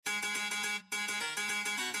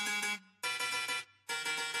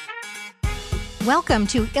Welcome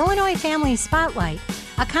to Illinois Family Spotlight,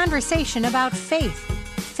 a conversation about faith,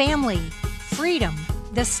 family, freedom,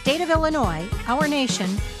 the state of Illinois, our nation,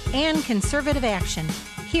 and conservative action.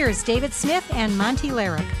 Here's David Smith and Monty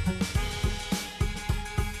Larrick.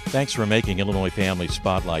 Thanks for making Illinois Family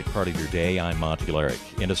Spotlight part of your day. I'm Monty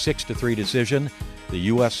Larrick. In a 6-3 decision, the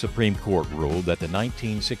U.S. Supreme Court ruled that the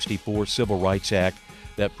 1964 Civil Rights Act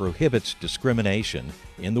that prohibits discrimination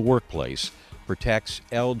in the workplace protects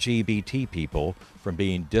LGBT people from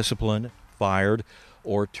being disciplined, fired,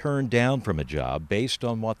 or turned down from a job based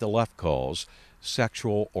on what the left calls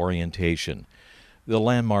sexual orientation. The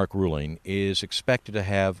landmark ruling is expected to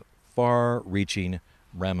have far-reaching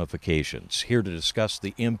ramifications. Here to discuss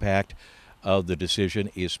the impact of the decision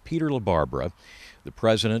is Peter LaBarbera, the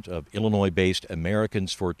president of Illinois-based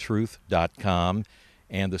AmericansForTruth.com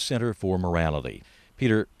and the Center for Morality.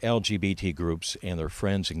 Peter, LGBT groups and their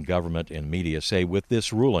friends in government and media say with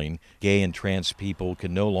this ruling, gay and trans people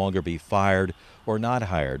can no longer be fired or not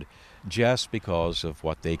hired just because of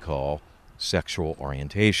what they call sexual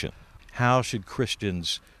orientation. How should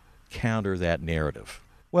Christians counter that narrative?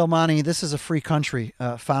 Well, Monty, this is a free country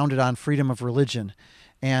founded on freedom of religion.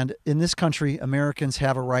 And in this country, Americans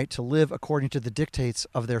have a right to live according to the dictates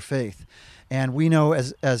of their faith. And we know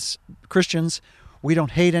as Christians, we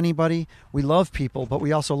don't hate anybody. We love people, but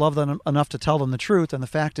we also love them enough to tell them the truth. And the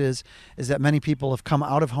fact is that many people have come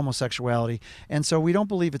out of homosexuality. And so we don't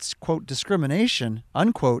believe it's, quote, discrimination,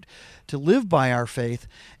 unquote, to live by our faith.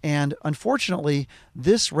 And unfortunately,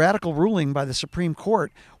 this radical ruling by the Supreme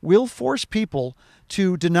Court will force people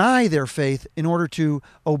to deny their faith in order to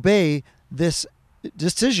obey this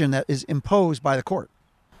decision that is imposed by the court.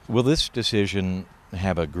 Will this decision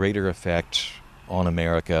have a greater effect on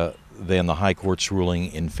America than the High Court's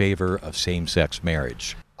ruling in favor of same-sex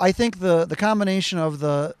marriage? I think the combination of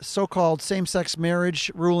the so-called same-sex marriage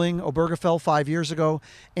ruling, Obergefell 5 years ago,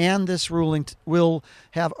 and this ruling will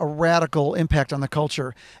have a radical impact on the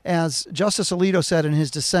culture. As Justice Alito said in his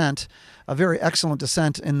dissent, a very excellent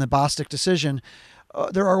dissent in the Bostick decision,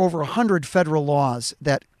 there are over 100 federal laws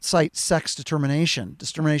that cite sex discrimination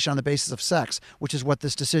on the basis of sex, which is what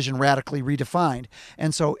this decision radically redefined.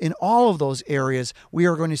 And so in all of those areas, we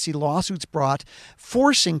are going to see lawsuits brought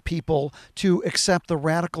forcing people to accept the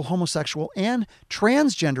radical homosexual and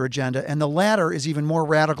transgender agenda. And the latter is even more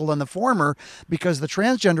radical than the former, because the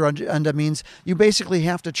transgender agenda means you basically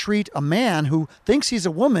have to treat a man who thinks he's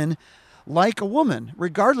a woman like a woman,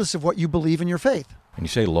 regardless of what you believe in your faith. When you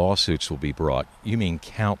say lawsuits will be brought, you mean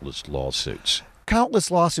countless lawsuits. Countless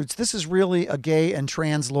lawsuits. This is really a gay and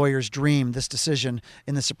trans lawyer's dream, this decision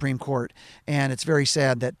in the Supreme Court. And it's very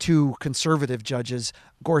sad that two conservative judges,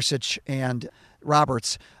 Gorsuch and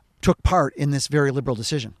Roberts, took part in this very liberal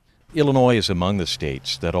decision. Illinois is among the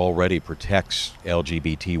states that already protects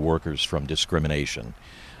LGBT workers from discrimination.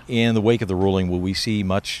 In the wake of the ruling, will we see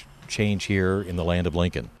much change here in the land of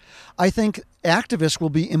Lincoln? I think activists will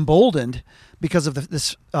be emboldened because of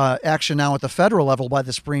this action now at the federal level by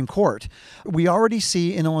the Supreme Court. We already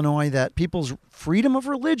see in Illinois that people's freedom of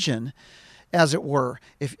religion, as it were,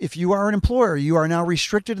 if you are an employer, you are now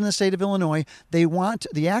restricted in the state of Illinois. The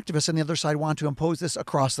activists on the other side want to impose this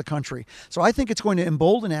across the country. So I think it's going to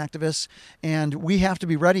embolden activists, and we have to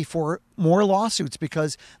be ready for more lawsuits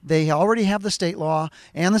because they already have the state law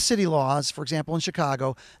and the city laws, for example, in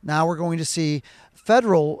Chicago. Now we're going to see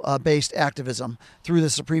federal-based activism through the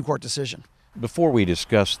Supreme Court decision. Before we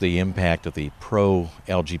discuss the impact of the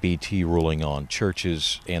pro-LGBT ruling on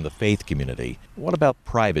churches and the faith community, what about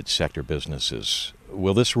private sector businesses?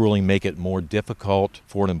 Will this ruling make it more difficult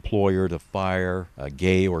for an employer to fire a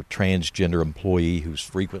gay or transgender employee who's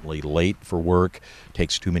frequently late for work,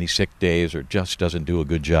 takes too many sick days, or just doesn't do a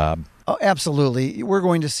good job? Oh, absolutely. We're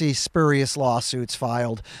going to see spurious lawsuits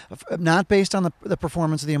filed, not based on the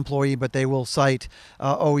performance of the employee, but they will cite,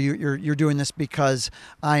 you're doing this because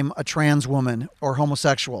I'm a trans woman or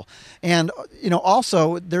homosexual. And,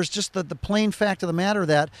 also there's just the plain fact of the matter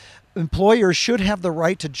that employers should have the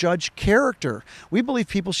right to judge character. We believe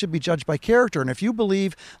people should be judged by character. And if you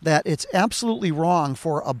believe that it's absolutely wrong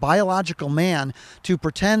for a biological man to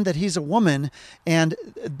pretend that he's a woman, and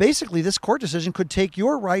basically this court decision could take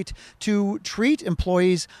your right to treat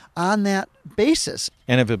employees on that basis.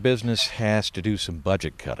 And if a business has to do some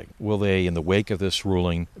budget cutting, will they, in the wake of this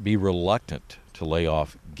ruling, be reluctant to lay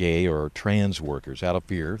off gay or trans workers out of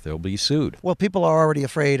fear they'll be sued? Well, people are already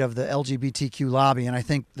afraid of the LGBTQ lobby, and I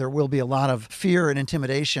think there will be a lot of fear and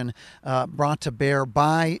intimidation brought to bear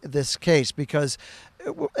by this case because,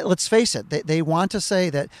 let's face it, they want to say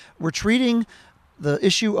that we're treating the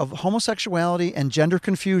issue of homosexuality and gender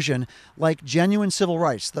confusion like genuine civil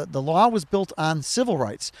rights. The law was built on civil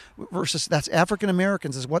rights versus that's African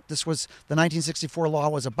Americans is what this was. The 1964 law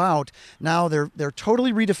was about. Now they're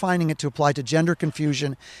totally redefining it to apply to gender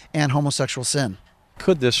confusion and homosexual sin.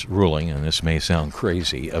 Could this ruling, and this may sound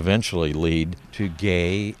crazy, eventually lead to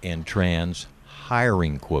gay and trans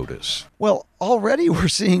hiring quotas? Well, already we're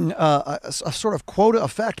seeing a sort of quota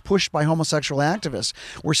effect pushed by homosexual activists.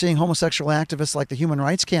 We're seeing homosexual activists like the Human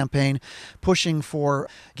Rights Campaign pushing for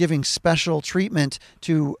giving special treatment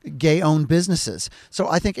to gay-owned businesses. So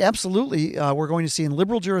I think absolutely we're going to see in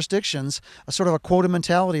liberal jurisdictions a sort of a quota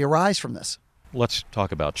mentality arise from this. Let's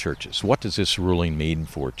talk about churches. What does this ruling mean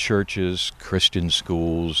for churches, Christian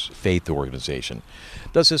schools, faith organization?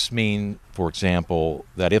 Does this mean, for example,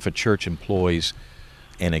 that if a church employs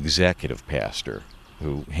an executive pastor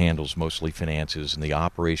who handles mostly finances and the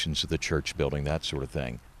operations of the church building, that sort of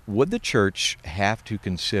thing, would the church have to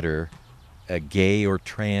consider a gay or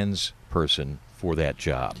trans person for that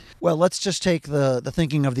job? Well, let's just take the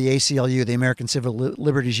thinking of the ACLU, the American Civil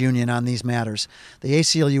Liberties Union, on these matters. The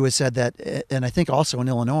ACLU has said that, and I think also in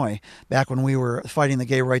Illinois, back when we were fighting the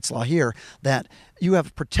gay rights law here, that you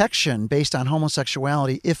have protection based on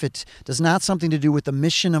homosexuality if it does not something to do with the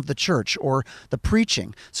mission of the church or the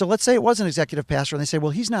preaching. So let's say it was an executive pastor and they say,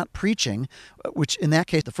 well, he's not preaching, which in that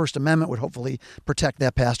case, the First Amendment would hopefully protect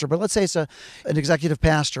that pastor. But let's say it's an executive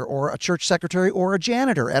pastor or a church secretary or a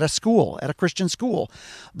janitor at a school, at a Christian school.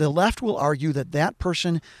 The left will argue that that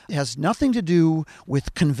person has nothing to do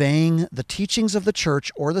with conveying the teachings of the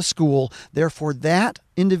church or the school. Therefore, that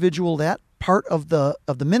individual, that part of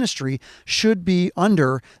the ministry should be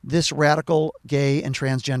under this radical gay and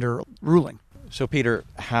transgender ruling. So, Peter,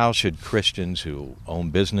 how should Christians who own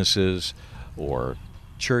businesses or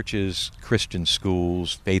churches, Christian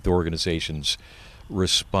schools, faith organizations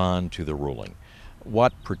respond to the ruling?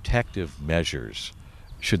 What protective measures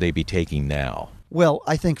should they be taking now? Well,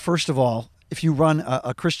 I think, first of all, if you run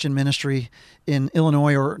a Christian ministry in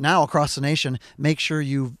Illinois or now across the nation, make sure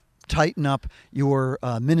you tighten up your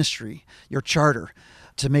ministry, your charter,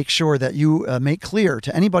 to make sure that you make clear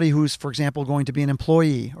to anybody who's, for example, going to be an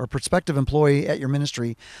employee or prospective employee at your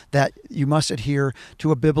ministry that you must adhere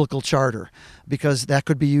to a biblical charter, because that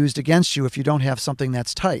could be used against you if you don't have something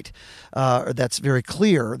that's tight, or that's very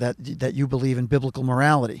clear that you believe in biblical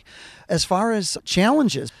morality. As far as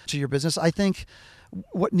challenges to your business, I think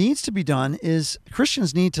what needs to be done is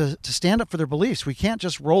Christians need to stand up for their beliefs. We can't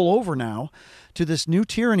just roll over now to this new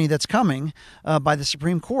tyranny that's coming by the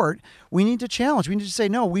Supreme Court. We need to challenge. We need to say,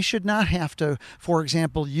 no, we should not have to, for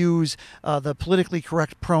example, use the politically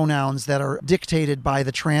correct pronouns that are dictated by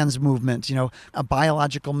the trans movement, a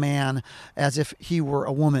biological man as if he were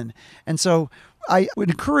a woman. And so I would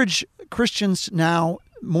encourage Christians now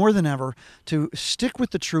more than ever to stick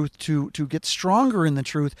with the truth, to get stronger in the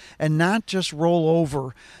truth, and not just roll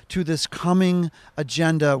over to this coming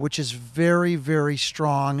agenda, which is very, very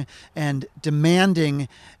strong and demanding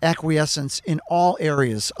acquiescence in all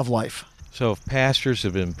areas of life. So if pastors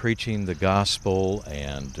have been preaching the gospel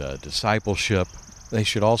and discipleship, they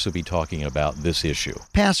should also be talking about this issue.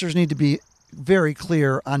 Pastors need to be very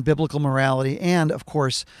clear on biblical morality and, of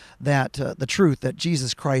course, that the truth that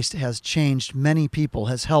Jesus Christ has changed many people,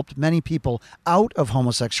 has helped many people out of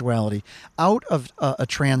homosexuality, out of a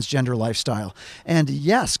transgender lifestyle. And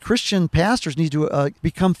yes, Christian pastors need to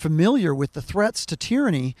become familiar with the threats to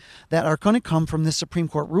tyranny that are going to come from this Supreme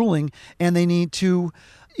Court ruling, and they need to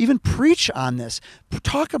even preach on this.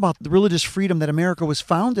 Talk about the religious freedom that America was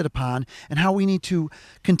founded upon and how we need to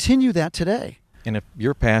continue that today. And if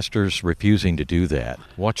your pastor's refusing to do that,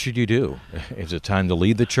 what should you do? Is it time to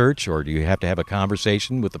leave the church, or do you have to have a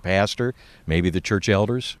conversation with the pastor, maybe the church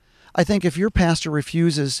elders? I think if your pastor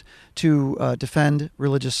refuses to defend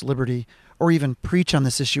religious liberty or even preach on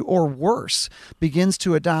this issue, or worse, begins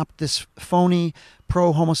to adopt this phony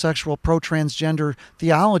pro-homosexual, pro-transgender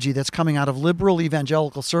theology that's coming out of liberal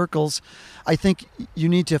evangelical circles, I think you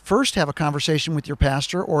need to first have a conversation with your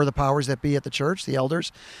pastor or the powers that be at the church, the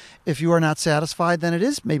elders. If you are not satisfied, then it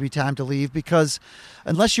is maybe time to leave, because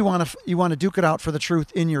unless you want to duke it out for the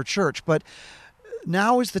truth in your church. But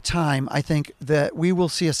now is the time, I think, that we will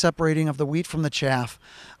see a separating of the wheat from the chaff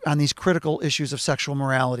on these critical issues of sexual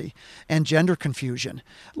morality and gender confusion.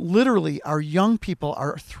 Literally, our young people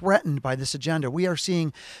are threatened by this agenda. We are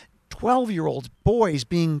seeing 12-year-old boys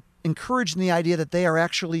being encouraged in the idea that they are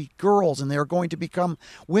actually girls and they are going to become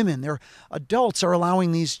women. Their adults are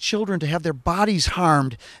allowing these children to have their bodies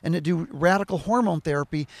harmed and to do radical hormone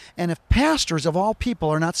therapy. And if pastors of all people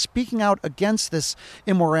are not speaking out against this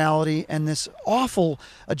immorality and this awful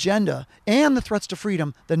agenda and the threats to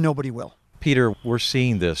freedom, then nobody will. Peter, we're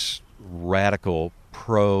seeing this radical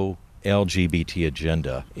pro-LGBT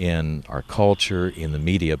agenda in our culture, in the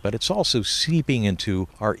media, but it's also seeping into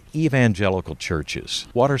our evangelical churches.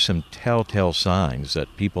 What are some telltale signs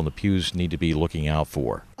that people in the pews need to be looking out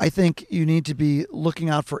for? I think you need to be looking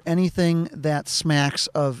out for anything that smacks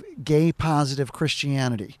of gay-positive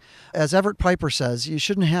Christianity. As Everett Piper says, you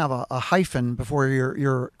shouldn't have a hyphen before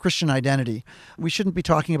your Christian identity. We shouldn't be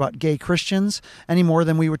talking about gay Christians any more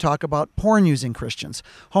than we would talk about porn-using Christians.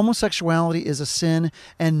 Homosexuality is a sin,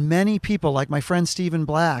 and many people, like my friend Stephen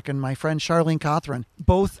Black and my friend Charlene Cothran,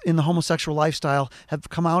 both in the homosexual lifestyle, have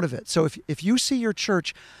come out of it. So if you see your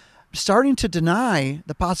church starting to deny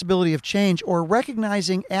the possibility of change or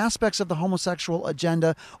recognizing aspects of the homosexual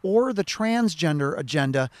agenda or the transgender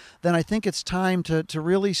agenda, then I think it's time to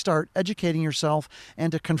really start educating yourself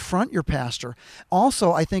and to confront your pastor.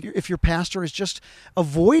 Also, I think if your pastor is just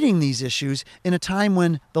avoiding these issues in a time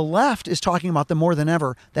when the left is talking about them more than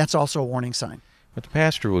ever, that's also a warning sign. But the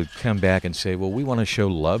pastor would come back and say, well, we want to show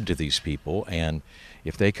love to these people, and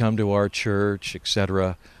if they come to our church,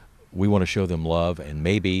 etc., we want to show them love, and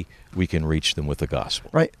maybe we can reach them with the gospel.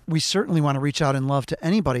 Right. We certainly want to reach out in love to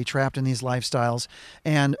anybody trapped in these lifestyles.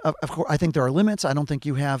 And of course, I think there are limits. I don't think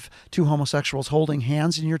you have two homosexuals holding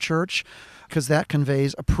hands in your church, because that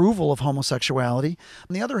conveys approval of homosexuality.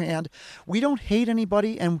 On the other hand, we don't hate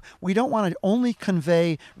anybody, and we don't want to only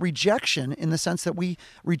convey rejection in the sense that we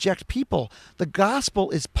reject people. The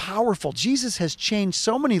gospel is powerful. Jesus has changed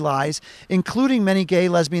so many lives, including many gay,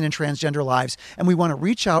 lesbian, and transgender lives, and we want to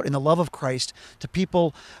reach out in the love of Christ to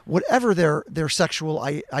people, whatever their sexual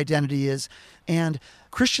identity is. And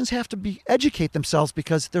Christians have to educate themselves,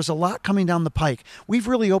 because there's a lot coming down the pike. We've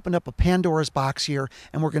really opened up a Pandora's box here,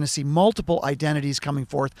 and we're going to see multiple identities coming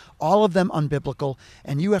forth, all of them unbiblical,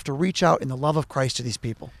 and you have to reach out in the love of Christ to these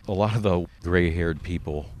people. A lot of the gray-haired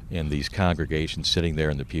people in these congregations sitting there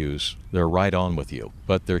in the pews, they're right on with you,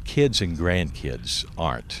 but their kids and grandkids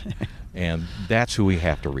aren't, and that's who we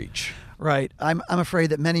have to reach. Right. I'm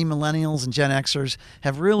afraid that many millennials and Gen Xers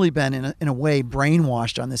have really been, in a way,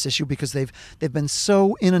 brainwashed on this issue, because they've been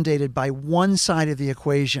so inundated by one side of the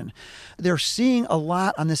equation. They're seeing a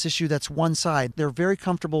lot on this issue that's one side. They're very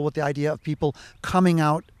comfortable with the idea of people coming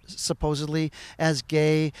out supposedly as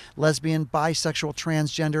gay, lesbian, bisexual,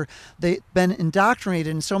 transgender. They've been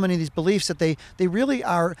indoctrinated in so many of these beliefs that they really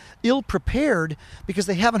are ill-prepared because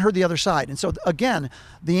they haven't heard the other side. And so, again,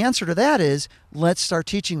 the answer to that is, let's start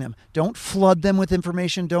teaching them. Don't flood them with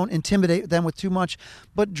information. Don't intimidate them with too much,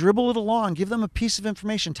 but dribble it along. Give them a piece of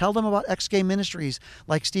information. Tell them about ex-gay ministries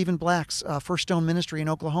like Stephen Black's First Stone Ministry in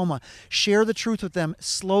Oklahoma. Share the truth with them.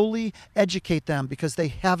 Slowly educate them, because they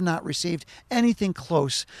have not received anything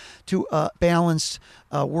close to a balanced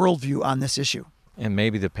worldview on this issue. And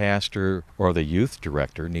maybe the pastor or the youth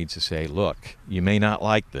director needs to say, look, you may not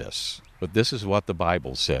like this, but this is what the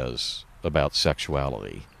Bible says about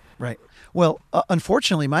sexuality. Right. Well,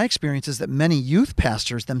 unfortunately, my experience is that many youth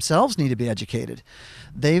pastors themselves need to be educated.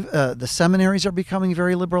 The seminaries are becoming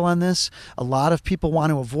very liberal on this. A lot of people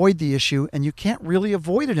want to avoid the issue, and you can't really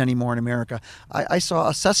avoid it anymore in America. I saw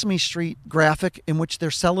a Sesame Street graphic in which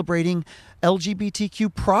they're celebrating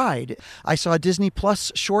LGBTQ pride. I saw a Disney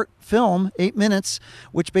Plus short film, 8 minutes,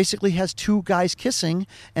 which basically has two guys kissing,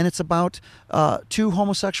 and it's about two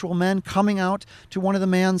homosexual men coming out to one of the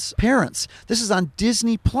man's parents. This is on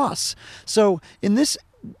Disney Plus. So in this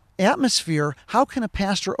atmosphere, how can a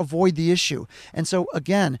pastor avoid the issue? And so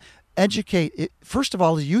again, educate. First of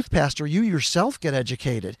all, as a youth pastor, you yourself get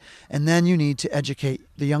educated, and then you need to educate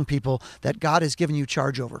the young people that God has given you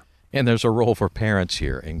charge over. And there's a role for parents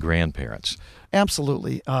here and grandparents.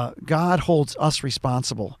 Absolutely. God holds us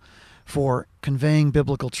responsible for conveying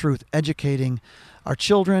biblical truth, educating our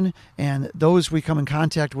children and those we come in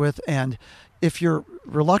contact with. And if you're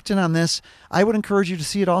reluctant on this, I would encourage you to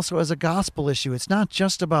see it also as a gospel issue. It's not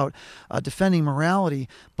just about defending morality,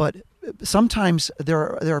 but sometimes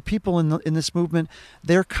there are people in this movement,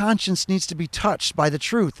 their conscience needs to be touched by the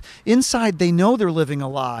truth. Inside, they know they're living a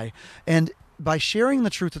lie, and by sharing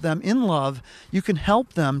the truth with them in love, you can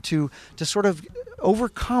help them to sort of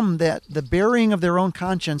overcome the burying of their own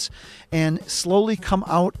conscience and slowly come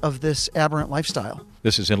out of this aberrant lifestyle.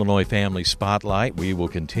 This is Illinois Family Spotlight. We will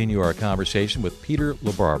continue our conversation with Peter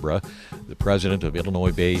LaBarbera, the president of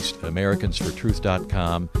Illinois-based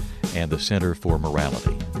AmericansForTruth.com and the Center for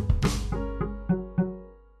Morality.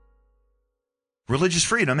 Religious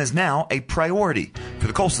freedom is now a priority. For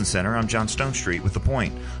the Colson Center, I'm John Stonestreet with The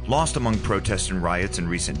Point. Lost among protests and riots in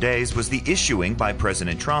recent days was the issuing by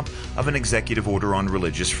President Trump of an executive order on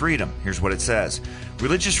religious freedom. Here's what it says.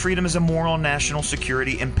 Religious freedom is a moral national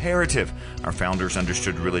security imperative. Our founders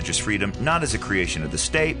understood religious freedom not as a creation of the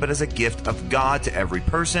state, but as a gift of God to every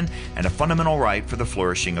person and a fundamental right for the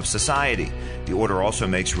flourishing of society. The order also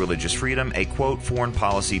makes religious freedom a, quote, foreign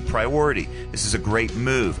policy priority. This is a great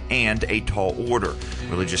move and a tall order.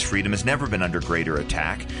 Religious freedom has never been under greater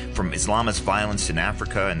attack, from Islamist violence in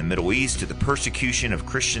Africa and the Middle East to the persecution of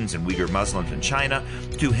Christians and Uyghur Muslims in China,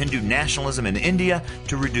 to Hindu nationalism in India,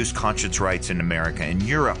 to reduced conscience rights in America and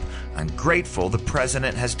Europe. I'm grateful the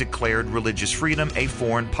president has declared religious freedom a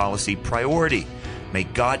foreign policy priority. May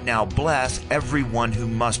God now bless everyone who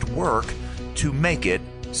must work to make it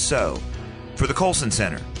so. For the Colson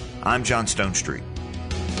Center, I'm John Stonestreet.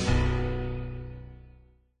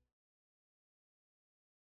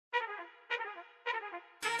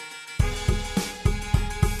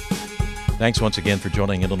 Thanks once again for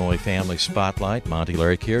joining Illinois Family Spotlight. Monty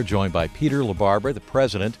Larrick here, joined by Peter LaBarbera, the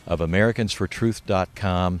president of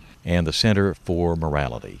AmericansForTruth.com and the Center for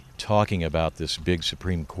Morality, talking about this big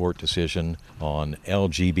Supreme Court decision on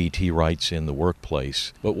LGBT rights in the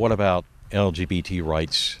workplace. But what about LGBT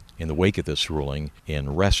rights in the wake of this ruling in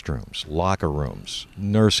restrooms, locker rooms,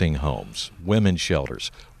 nursing homes, women's shelters,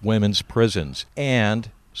 women's prisons, and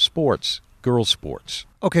sports, girls' sports?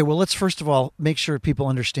 Okay, well, let's first of all make sure people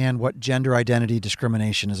understand what gender identity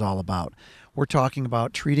discrimination is all about. We're talking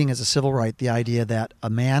about treating as a civil right the idea that a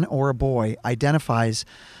man or a boy identifies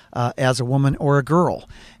as a woman or a girl.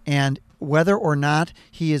 And whether or not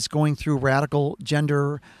he is going through radical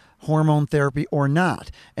gender hormone therapy or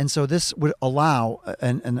not. And so this would allow,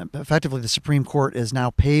 and effectively the Supreme Court has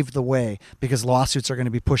now paved the way, because lawsuits are going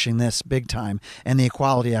to be pushing this big time, and the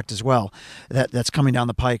Equality Act as well, that's coming down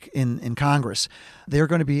the pike in Congress. They're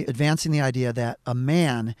going to be advancing the idea that a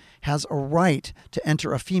man has a right to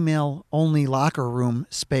enter a female-only locker room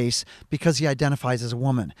space because he identifies as a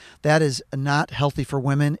woman. That is not healthy for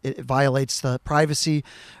women. It violates the privacy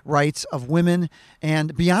rights of women.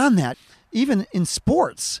 And beyond that, even in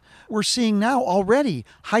sports, we're seeing now already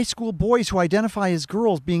high school boys who identify as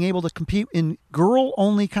girls being able to compete in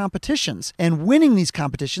girl-only competitions and winning these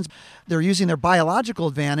competitions. They're using their biological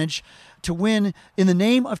advantage to win in the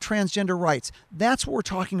name of transgender rights. That's what we're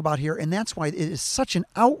talking about here, and that's why it is such an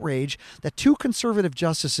outrage that two conservative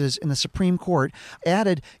justices in the Supreme Court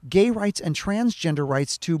added gay rights and transgender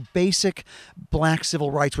rights to basic black civil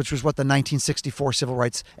rights, which was what the 1964 Civil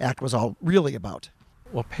Rights Act was all really about.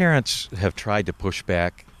 Well, parents have tried to push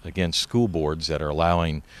back against school boards that are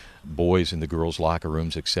allowing boys in the girls' locker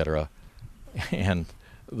rooms, etc., and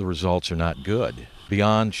the results are not good.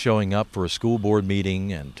 Beyond showing up for a school board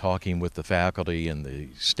meeting and talking with the faculty and the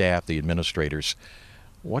staff, the administrators,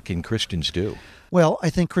 what can Christians do? Well, I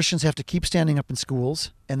think Christians have to keep standing up in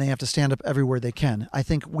schools, and they have to stand up everywhere they can. I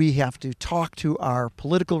think we have to talk to our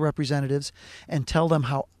political representatives and tell them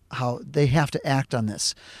how they have to act on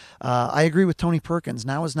this. I agree with Tony Perkins.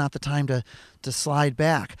 Now is not the time to slide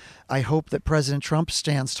back. I hope that President Trump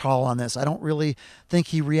stands tall on this. I don't really think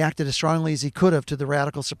he reacted as strongly as he could have to the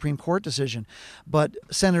radical Supreme Court decision. But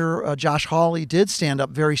Senator Josh Hawley did stand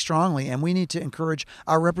up very strongly, and we need to encourage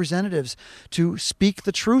our representatives to speak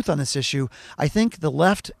the truth on this issue. I think the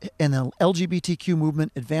left and the LGBTQ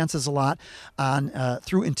movement advances a lot on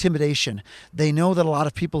through intimidation. They know that a lot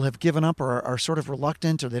of people have given up or are sort of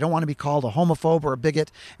reluctant, or they don't want to be called a homophobe or a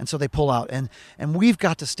bigot, and so they pull out. And we've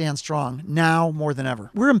got to stand strong now more than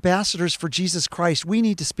ever. We're ambassadors for Jesus Christ. We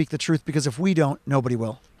need to speak the truth, because if we don't, nobody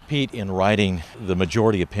will. Pete, in writing the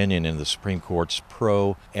majority opinion in the Supreme Court's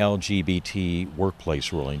pro-LGBT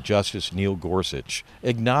workplace ruling, Justice Neil Gorsuch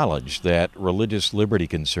acknowledged that religious liberty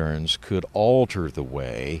concerns could alter the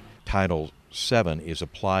way Title VII is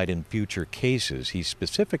applied in future cases. He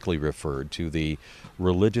specifically referred to the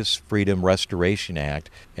Religious Freedom Restoration Act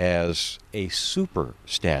as a super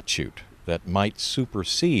statute that might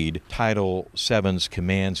supersede Title VII's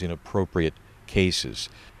commands in appropriate cases.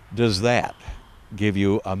 Does that give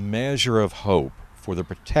you a measure of hope for the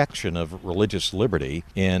protection of religious liberty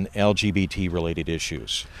in LGBT-related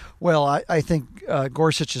issues? Well, I think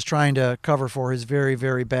Gorsuch is trying to cover for his very,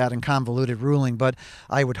 very bad and convoluted ruling, but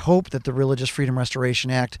I would hope that the Religious Freedom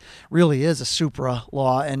Restoration Act really is a supra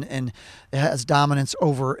law and has dominance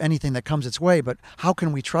over anything that comes its way. But how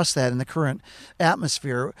can we trust that in the current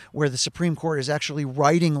atmosphere where the Supreme Court is actually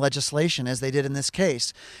writing legislation, as they did in this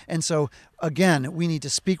case? And so, again, we need to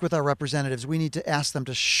speak with our representatives. We need to ask them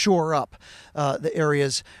to shore up the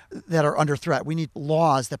areas that are under threat. We need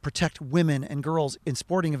laws that protect women and girls in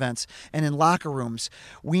sporting events. events and in locker rooms.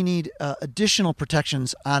 We need additional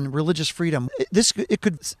protections on religious freedom. It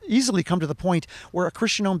could easily come to the point where a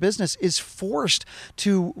Christian-owned business is forced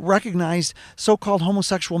to recognize so-called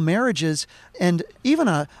homosexual marriages and even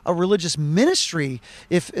a religious ministry.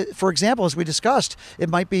 If, for example, as we discussed, it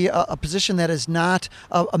might be a position that is not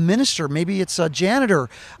a minister. Maybe it's a janitor.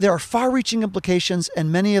 There are far-reaching implications,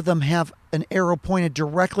 and many of them have an arrow pointed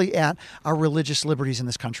directly at our religious liberties in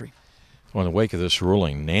this country. Well, in the wake of this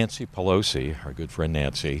ruling, Nancy Pelosi, our good friend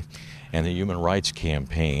Nancy, and the Human Rights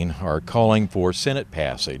Campaign are calling for Senate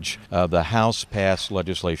passage of the House-passed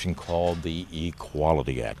legislation called the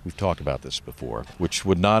Equality Act. We've talked about this before, which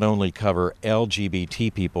would not only cover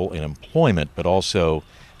LGBT people in employment, but also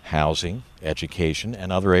housing, education,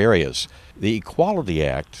 and other areas. The Equality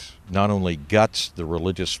Act not only guts the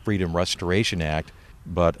Religious Freedom Restoration Act,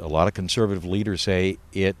 but a lot of conservative leaders say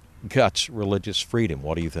it guts religious freedom.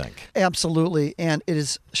 What do you think? Absolutely. And it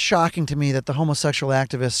is shocking to me that the homosexual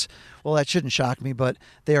activists, well, that shouldn't shock me, but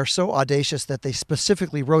they are so audacious that they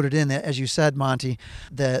specifically wrote it in, that, as you said, Monty,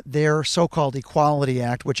 that their so-called Equality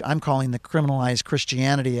Act, which I'm calling the Criminalized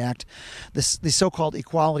Christianity Act, the so-called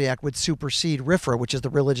Equality Act would supersede RFRA, which is the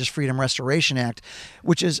Religious Freedom Restoration Act,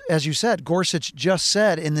 which is, as you said, Gorsuch just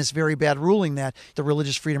said in this very bad ruling that the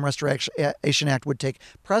Religious Freedom Restoration Act would take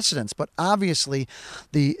precedence. But obviously,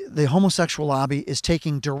 the homosexual lobby is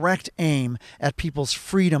taking direct aim at people's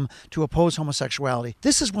freedom to oppose homosexuality.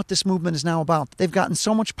 This is what this movement is now about. They've gotten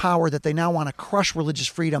so much power that they now want to crush religious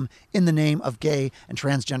freedom in the name of gay and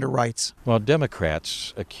transgender rights. Well,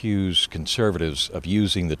 Democrats accuse conservatives of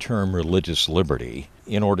using the term religious liberty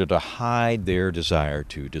in order to hide their desire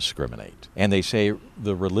to discriminate. And they say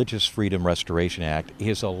the Religious Freedom Restoration Act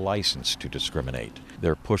is a license to discriminate.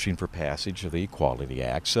 They're pushing for passage of the Equality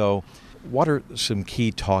Act. So what are some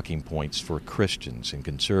key talking points for Christians and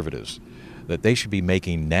conservatives that they should be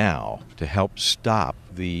making now to help stop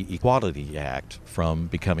the Equality Act from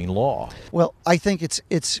becoming law? Well, I think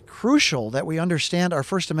it's crucial that we understand our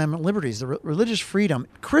First Amendment liberties, the religious freedom.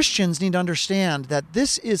 Christians need to understand that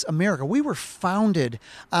this is America. We were founded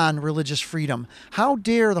on religious freedom. How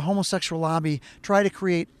dare the homosexual lobby try to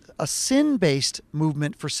create a sin-based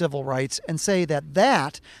movement for civil rights and say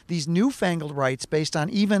that these newfangled rights based on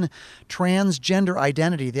even transgender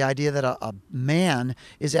identity, the idea that a man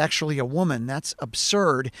is actually a woman, that's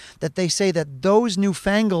absurd, that they say that those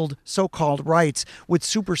newfangled so-called rights would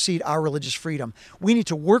supersede our religious freedom. We need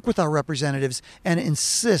to work with our representatives and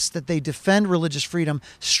insist that they defend religious freedom,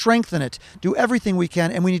 strengthen it, do everything we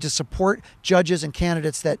can, and we need to support judges and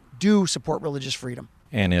candidates that do support religious freedom.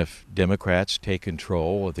 And if Democrats take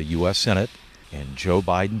control of the U.S. Senate and Joe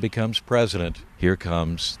Biden becomes president, here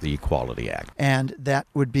comes the Equality Act. And that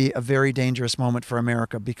would be a very dangerous moment for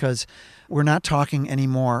America, because we're not talking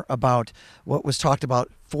anymore about what was talked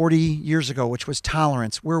about 40 years ago, which was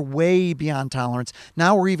tolerance. We're way beyond tolerance.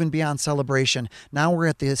 Now we're even beyond celebration. Now we're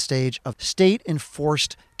at the stage of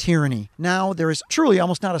state-enforced tyranny. Now there is truly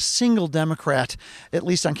almost not a single Democrat, at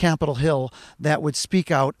least on Capitol Hill, that would speak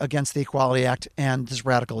out against the Equality Act and this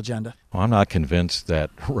radical agenda. Well, I'm not convinced that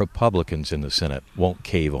Republicans in the Senate won't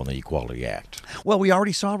cave on the Equality Act. Well, we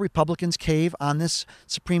already saw Republicans cave on this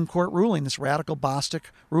Supreme Court ruling, this radical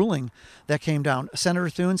Bostock ruling that came down. Senator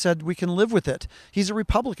Thune said we can live with it. He's a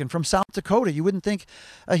Republican from South Dakota. You wouldn't think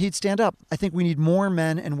he'd stand up. I think we need more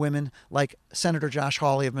men and women like Senator Josh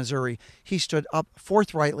Hawley of Missouri. He stood up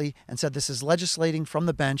forthrightly and said this is legislating from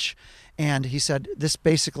the bench. And he said this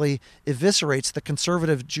basically eviscerates the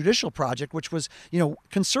conservative judicial project, which was,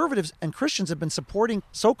 conservatives and Christians have been supporting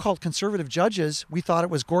so-called conservative judges. We thought it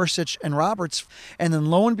was Gorsuch and Roberts. And then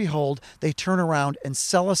lo and behold, they turn around and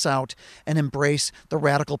sell us out and embrace the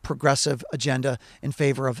radical progressive agenda in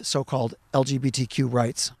favor of so-called LGBTQ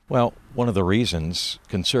rights. Well, one of the reasons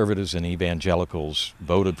conservatives and evangelicals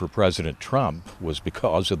voted for President Trump was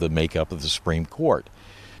because of the makeup of the Supreme Court.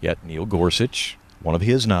 Yet Neil Gorsuch, one of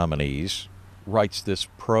his nominees, writes this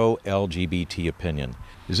pro-LGBT opinion.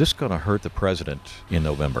 Is this going to hurt the president in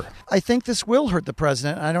November? I think this will hurt the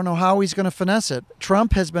president. I don't know how he's going to finesse it.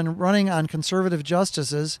 Trump has been running on conservative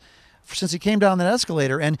justices since he came down that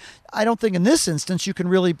escalator. And I don't think in this instance you can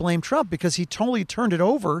really blame Trump, because he totally turned it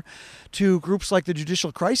over to groups like the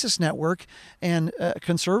Judicial Crisis Network and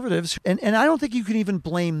conservatives. And I don't think you can even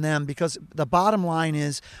blame them, because the bottom line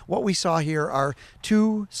is what we saw here are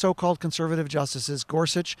two so-called conservative justices,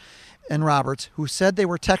 Gorsuch and Roberts, who said they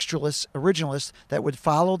were textualists, originalists, that would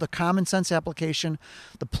follow the common sense application,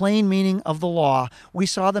 the plain meaning of the law. We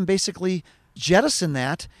saw them basically jettisoned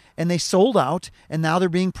that, and they sold out, and now they're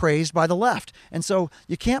being praised by the left. And so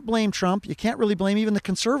you can't blame Trump. You can't really blame even the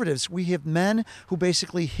conservatives. We have men who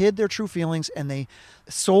basically hid their true feelings, and they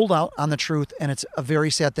sold out on the truth, and it's a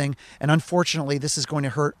very sad thing. And unfortunately, this is going to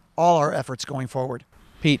hurt all our efforts going forward.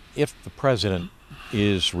 Pete, if the president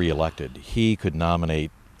is reelected, he could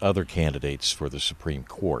nominate other candidates for the Supreme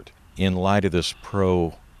Court. In light of this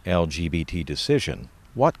pro-LGBT decision,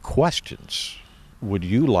 what questions would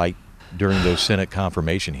you like during those Senate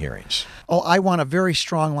confirmation hearings? Oh, I want a very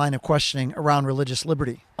strong line of questioning around religious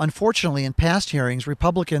liberty. Unfortunately, in past hearings,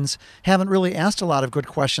 Republicans haven't really asked a lot of good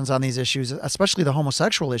questions on these issues, especially the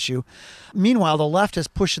homosexual issue. Meanwhile, the left has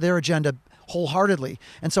pushed their agenda wholeheartedly.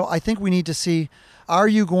 And so I think we need to see, are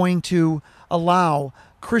you going to allow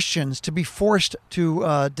Christians to be forced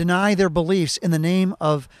to deny their beliefs in the name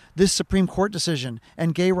of this Supreme Court decision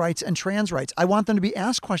and gay rights and trans rights? I want them to be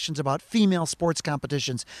asked questions about female sports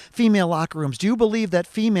competitions, female locker rooms. Do you believe that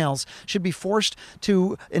females should be forced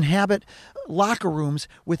to inhabit locker rooms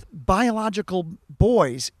with biological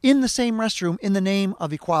boys in the same restroom in the name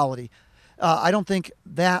of equality? I don't think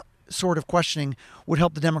that sort of questioning would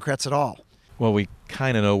help the Democrats at all. Well, we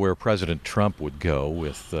kind of know where President Trump would go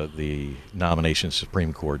with the nomination of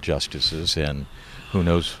Supreme Court justices, and who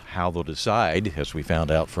knows how they'll decide, as we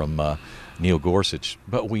found out from Neil Gorsuch.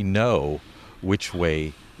 But we know which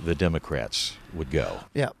way the Democrats would go.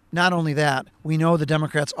 Yeah. Not only that, we know the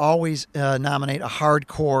Democrats always nominate a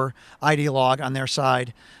hardcore ideologue on their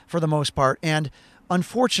side for the most part. And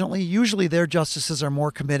unfortunately, usually their justices are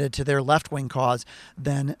more committed to their left-wing cause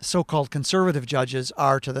than so-called conservative judges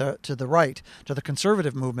are to the right, to the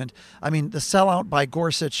conservative movement. I mean, the sellout by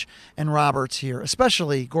Gorsuch and Roberts here,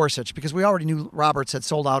 especially Gorsuch, because we already knew Roberts had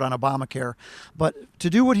sold out on Obamacare. But to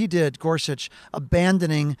do what he did, Gorsuch,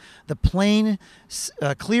 abandoning the plain,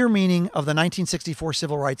 clear meaning of the 1964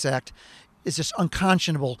 Civil Rights Act, is just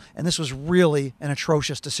unconscionable. And this was really an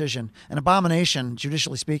atrocious decision, an abomination,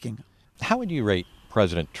 judicially speaking. How would you rate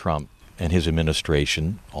President Trump and his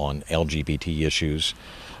administration on LGBT issues,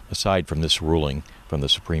 aside from this ruling from the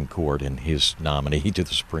Supreme Court and his nominee to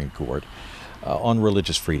the Supreme Court, on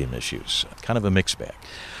religious freedom issues? Kind of a mixed bag.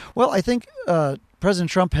 Well, I think President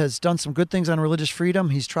Trump has done some good things on religious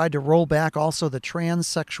freedom. He's tried to roll back also the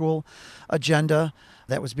transsexual agenda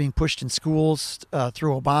that was being pushed in schools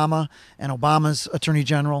through Obama and Obama's Attorney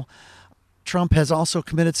General. Trump has also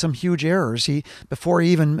committed some huge errors. Before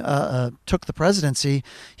he even took the presidency,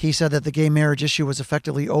 he said that the gay marriage issue was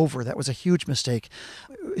effectively over. That was a huge mistake.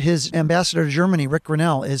 His ambassador to Germany, Rick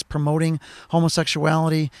Grenell, is promoting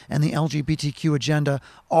homosexuality and the LGBTQ agenda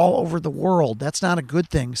all over the world. That's not a good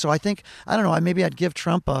thing. So I think, I don't know, maybe I'd give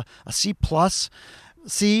Trump a C+,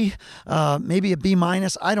 C, maybe a B-,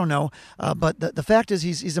 I don't know. But the fact is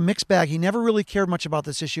he's a mixed bag. He never really cared much about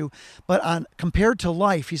this issue. But compared to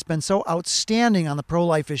life, he's been so outstanding on the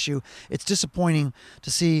pro-life issue. It's disappointing to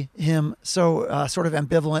see him so sort of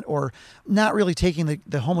ambivalent or not really taking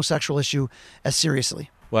the homosexual issue as seriously.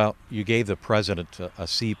 Well, you gave the president a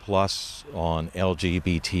C+ on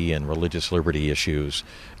LGBT and religious liberty issues.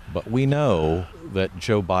 But we know that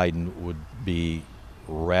Joe Biden would be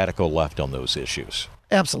radical left on those issues.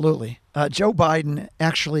 Absolutely. Joe Biden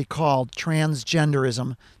actually called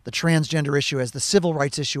transgenderism, the transgender issue, as the civil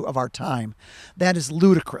rights issue of our time. That is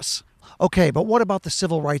ludicrous. Okay, but what about the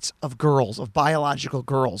civil rights of girls, of biological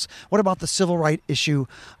girls? What about the civil right issue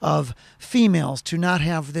of females to not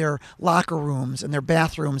have their locker rooms and their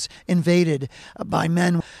bathrooms invaded by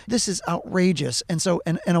men? This is outrageous. And so,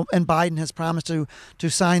 and Biden has promised to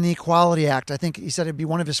sign the Equality Act. I think he said it'd be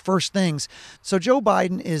one of his first things. So Joe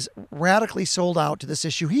Biden is radically sold out to this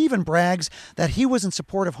issue. He even brags that he was in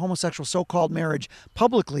support of homosexual so-called marriage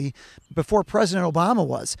publicly before President Obama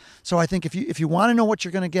was. So I think if you want to know what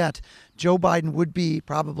you're going to get, Joe Biden would be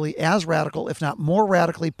probably as radical, if not more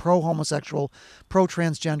radically pro-homosexual,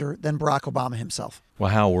 pro-transgender than Barack Obama himself.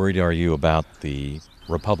 Well, how worried are you about the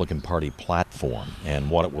Republican Party platform and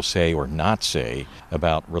what it will say or not say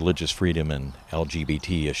about religious freedom and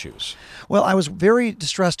LGBT issues? Well, I was very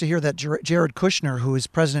distressed to hear that Jared Kushner, who is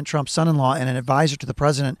President Trump's son-in-law and an advisor to the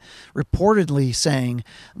president, reportedly saying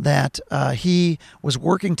that he was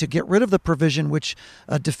working to get rid of the provision which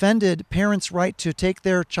defended parents' right to take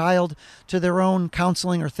their child to their own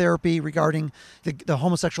counseling or therapy regarding the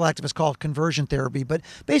homosexual activist called conversion therapy. But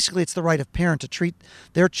basically, it's the right of parent to treat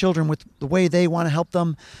their children with the way they want to help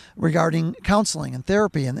them regarding counseling and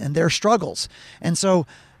therapy and their struggles. And so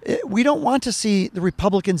we don't want to see the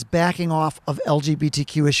Republicans backing off of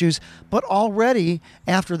LGBTQ issues, but already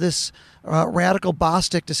after this radical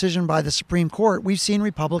Bostic decision by the Supreme Court, we've seen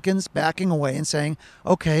Republicans backing away and saying,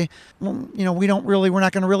 okay, well, we're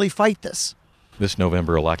not going to really fight this. This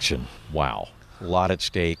November election, wow, a lot at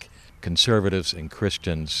stake. Conservatives and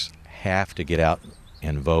Christians have to get out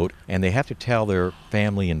and vote, and they have to tell their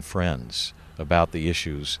family and friends about the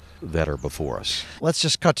issues that are before us. Let's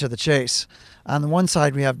just cut to the chase. On the one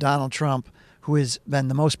side, we have Donald Trump, who has been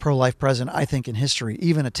the most pro-life president, I think, in history,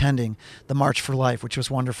 even attending the March for Life, which was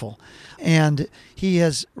wonderful. And he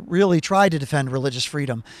has really tried to defend religious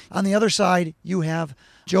freedom. On the other side, you have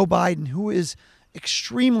Joe Biden, who is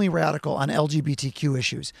extremely radical on LGBTQ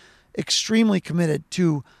issues, extremely committed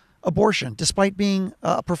to abortion, despite being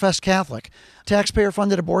a professed Catholic,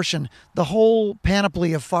 taxpayer-funded abortion, the whole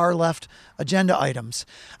panoply of far-left agenda items.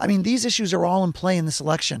 I mean, these issues are all in play in this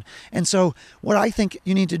election. And so what I think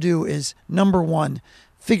you need to do is, number one,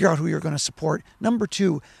 figure out who you're going to support. Number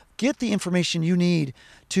two, get the information you need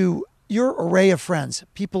to your array of friends,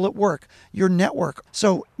 people at work, your network.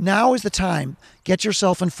 So now is the time. Get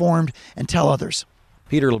yourself informed and tell others.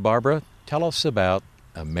 Peter LaBarbera, tell us about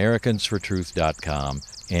AmericansForTruth.com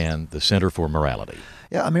and the Center for Morality.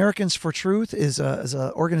 Yeah, Americans for Truth is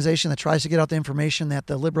an organization that tries to get out the information that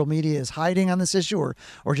the liberal media is hiding on this issue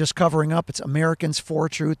or just covering up. It's Americans for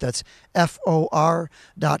Truth. That's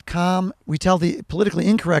FOR.com. We tell the politically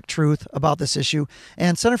incorrect truth about this issue.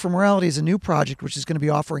 And Center for Morality is a new project which is going to be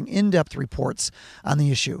offering in-depth reports on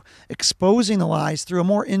the issue, exposing the lies through a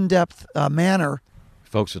more in-depth manner.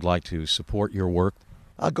 Folks would like to support your work.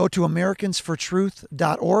 Go to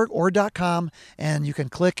AmericansForTruth.org or .com, and you can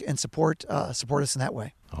click and support us in that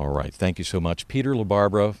way. All right. Thank you so much. Peter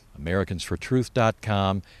LaBarbera,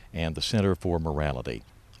 AmericansForTruth.com, and the Center for Morality.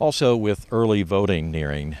 Also, with early voting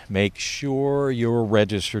nearing, make sure you're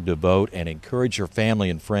registered to vote and encourage your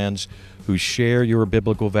family and friends who share your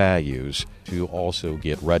biblical values to also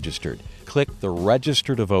get registered. Click the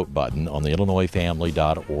Register to Vote button on the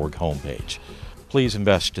IllinoisFamily.org homepage. Please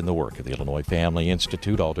invest in the work of the Illinois Family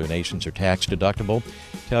Institute. All donations are tax deductible.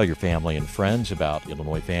 Tell your family and friends about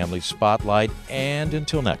Illinois Family Spotlight. And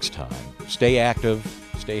until next time, stay active,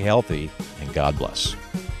 stay healthy, and God bless.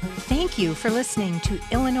 Thank you for listening to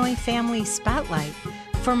Illinois Family Spotlight.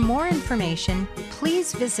 For more information,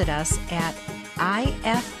 please visit us at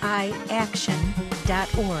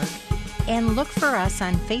ifiaction.org and look for us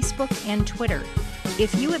on Facebook and Twitter.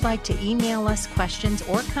 If you would like to email us questions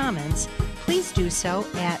or comments, please do so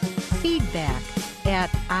at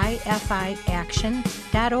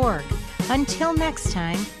feedback@ifiaction.org. Until next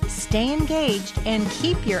time, stay engaged and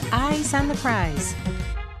keep your eyes on the prize.